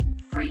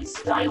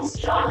Freestyle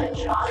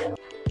style.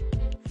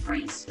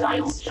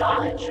 Freestyle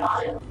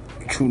style.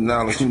 True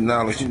knowledge,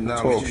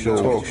 talk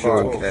show,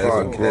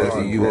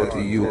 podcast,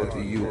 to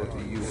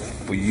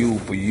you,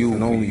 for you,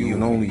 and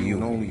only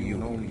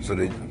you, so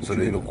that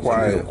you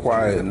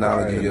acquire the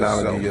knowledge of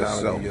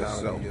yourself,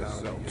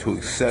 to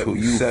accept who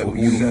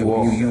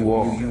you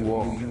are,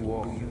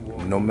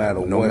 no matter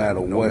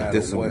what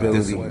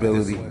disability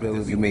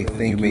you may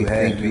think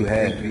you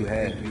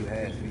have.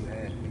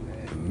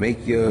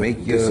 Make your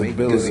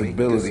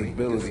disability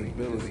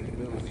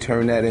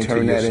turn that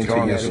into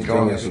your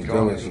strongest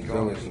ability.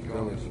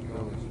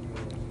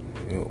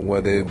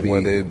 Whether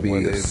it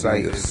be the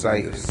sight,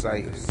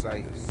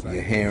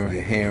 your hearing,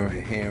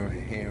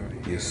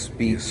 your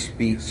speech.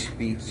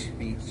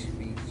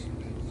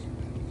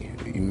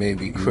 You may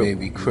be crippled,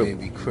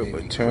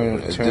 but turn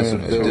a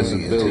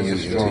disability into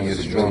your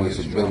strongest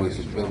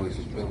ability.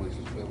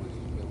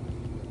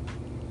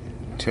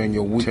 Turn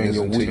your weakness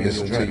into your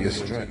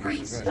strength.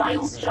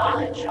 Freestyle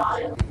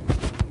style.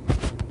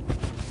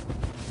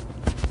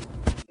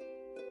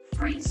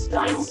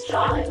 Freestyle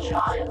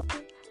style.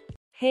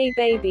 Hey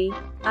baby,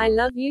 I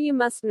love you, you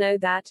must know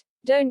that,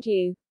 don't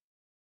you?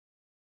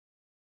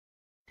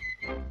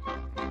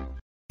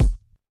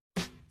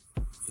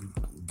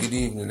 Good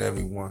evening,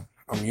 everyone.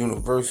 I'm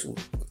Universal.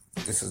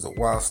 This is the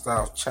Wild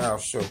Style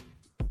Child Show.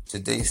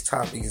 Today's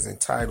topic is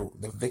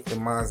entitled The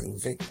Victimizing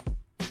Victim.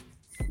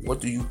 What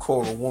do you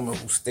call a woman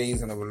who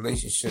stays in a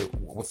relationship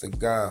with a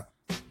guy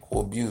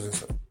who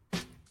abuses her?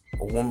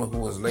 A woman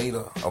who is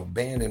later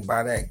abandoned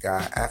by that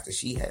guy after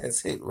she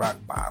has hit rock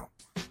bottom.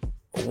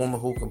 A woman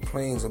who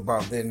complains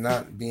about there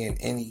not being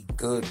any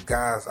good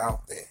guys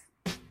out there.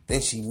 Then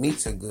she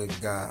meets a good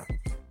guy,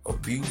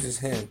 abuses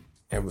him,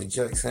 and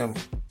rejects him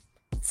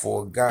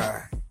for a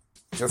guy,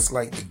 just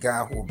like the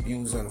guy who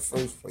abused her in the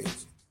first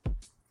place.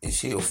 Is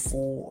she a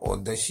fool, or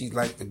does she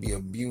like to be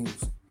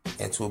abused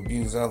and to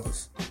abuse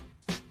others?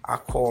 I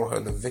call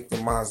her the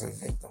victimizing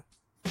victim.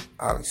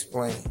 I'll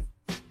explain.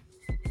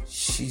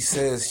 She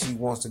says she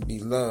wants to be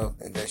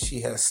loved and that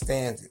she has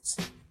standards.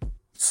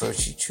 So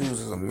she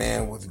chooses a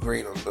man with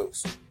greater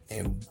looks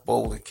and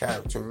bolder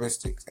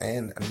characteristics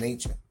and a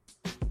nature.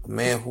 A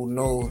man who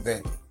knows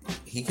that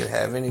he can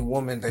have any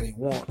woman that he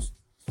wants.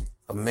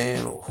 A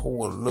man who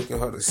will look at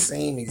her the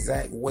same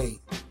exact way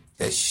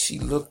that she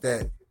looked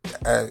at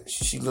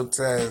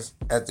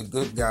the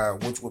good guy,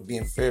 which would be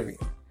inferior.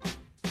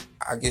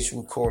 I guess you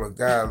would call a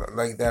guy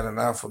like that an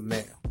alpha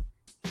male.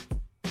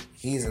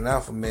 He's an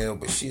alpha male,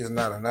 but she is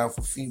not an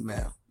alpha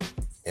female.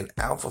 An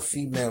alpha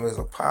female is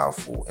a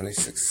powerful and a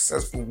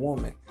successful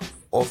woman,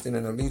 often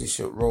in a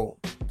leadership role.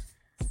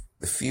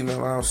 The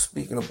female I'm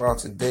speaking about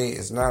today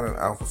is not an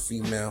alpha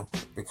female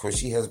because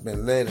she has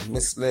been led and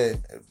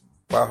misled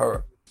by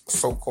her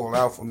so-called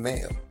alpha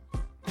male.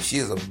 She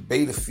is a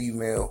beta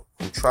female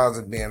who tries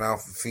to be an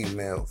alpha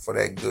female for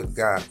that good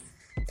guy,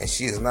 and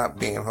she is not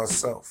being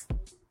herself.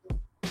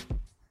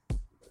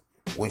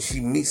 When she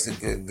meets the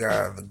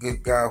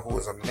good guy who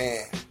is a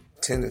man,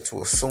 tended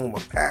to assume a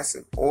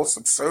passive or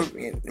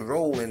subservient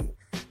role in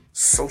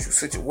social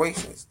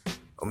situations.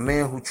 A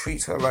man who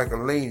treats her like a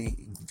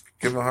lady,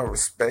 giving her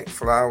respect,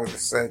 flowers,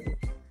 etc.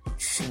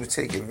 She would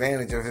take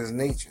advantage of his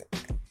nature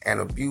and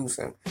abuse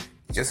him,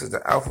 just as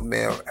the alpha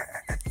male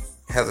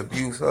has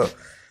abused her.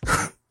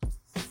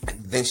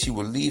 Then she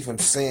would leave him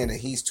saying that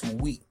he's too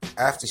weak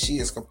after she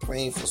has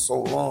complained for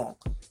so long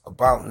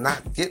about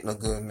not getting a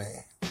good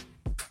man.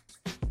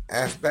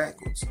 Ass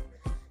backwards.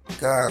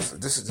 Guys,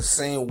 this is the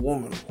same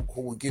woman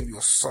who would give you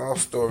a sob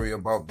story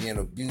about being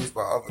abused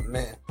by other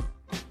men.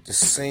 The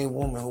same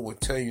woman who would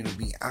tell you to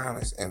be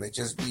honest and to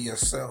just be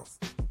yourself.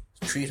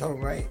 Treat her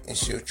right and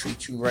she'll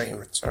treat you right in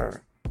return.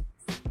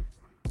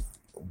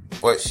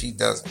 But she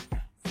doesn't.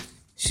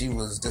 She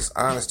was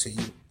dishonest to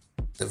you.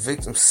 The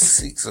victim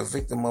seeks a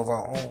victim of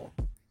her own.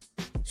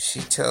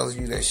 She tells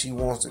you that she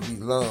wants to be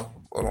loved,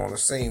 but on the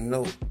same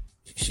note,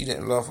 she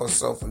didn't love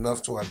herself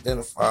enough to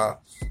identify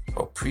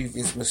her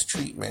previous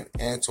mistreatment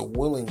and to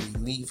willingly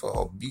leave her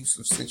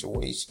abusive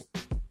situation.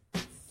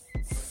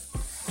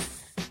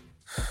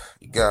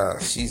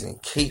 Guys, she's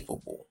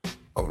incapable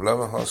of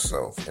loving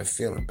herself and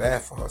feeling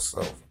bad for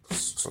herself.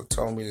 So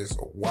tell me this,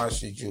 why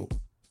should you?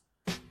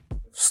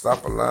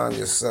 Stop allowing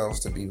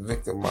yourselves to be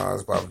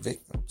victimized by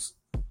victims.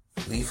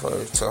 Leave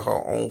her to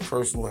her own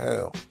personal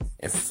hell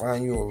and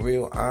find you a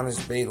real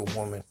honest beta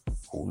woman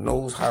who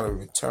knows how to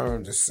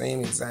return the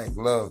same exact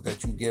love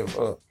that you give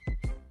her.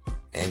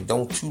 And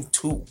don't you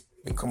too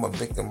become a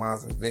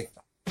victimizing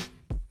victim.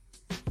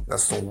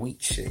 That's some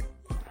weak shit.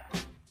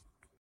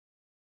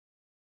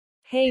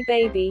 Hey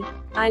baby,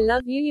 I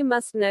love you, you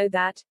must know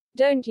that,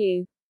 don't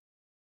you?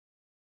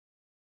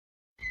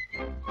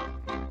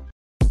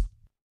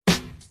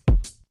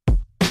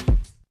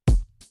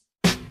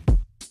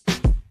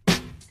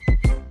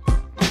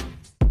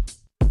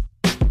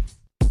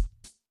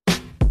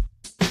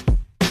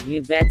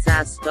 You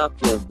better stop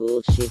your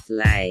bullshit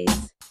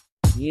lies.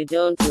 You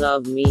don't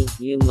love me,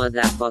 you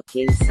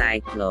motherfucking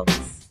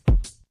cyclops.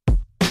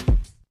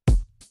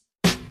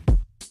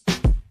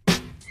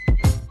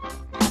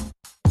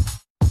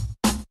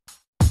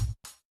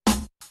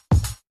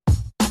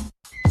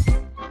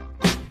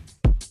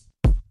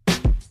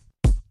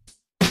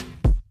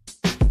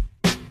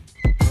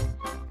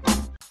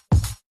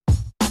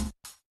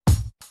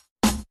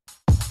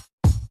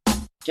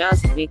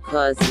 Just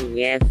because you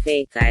wear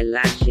fake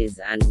eyelashes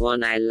and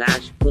one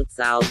eyelash puts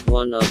out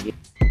one of your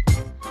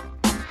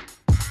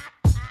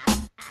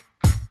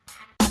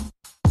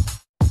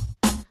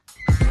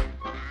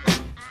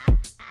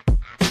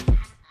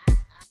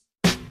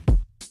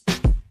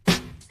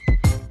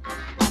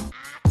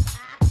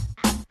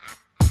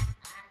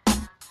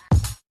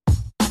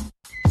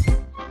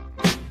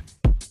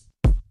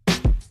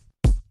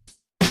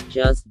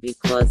just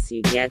because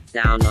you get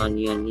down on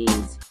your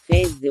knees,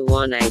 face the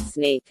one-eyed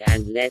snake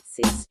and lets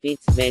it spit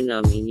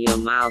venom in your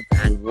mouth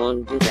and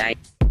one good eye.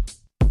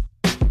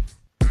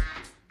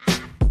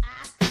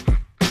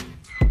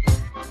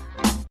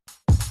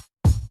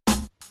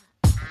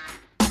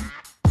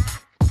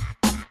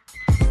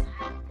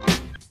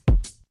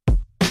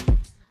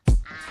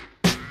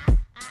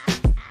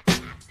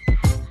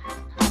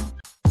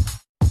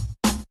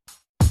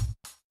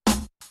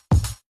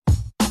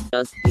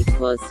 Just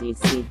because you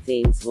see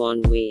things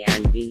one way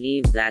and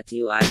believe that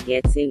you are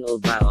getting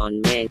over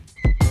on men.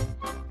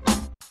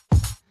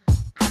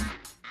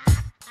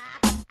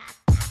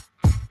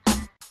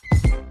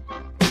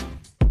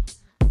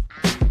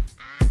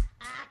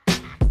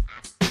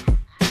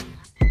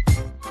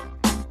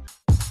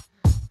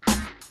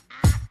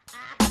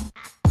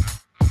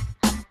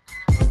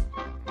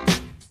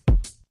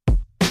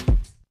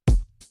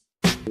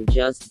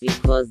 Just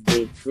because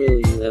they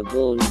threw you a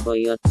bone for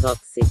your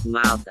toxic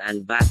mouth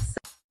and backside.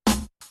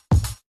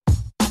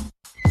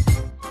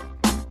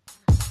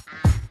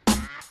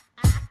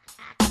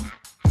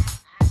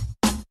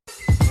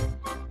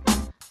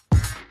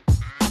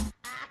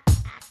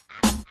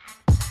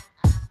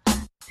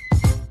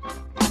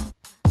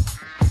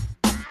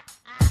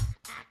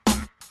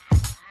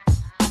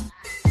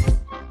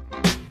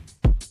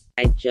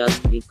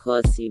 Just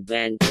because you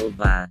bent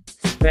over,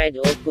 spread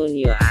open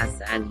your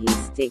ass and he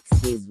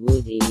sticks his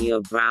wood in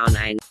your brown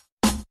eye.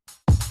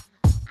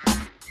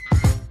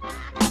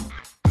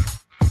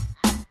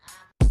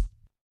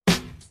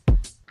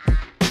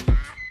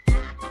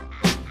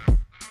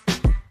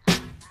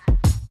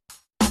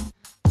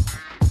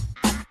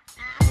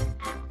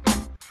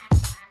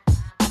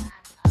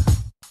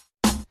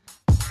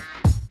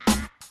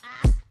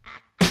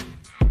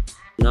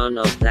 None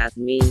of that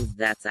means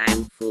that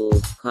I'm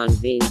full,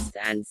 convinced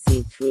and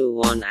see through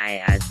one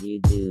eye as you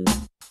do.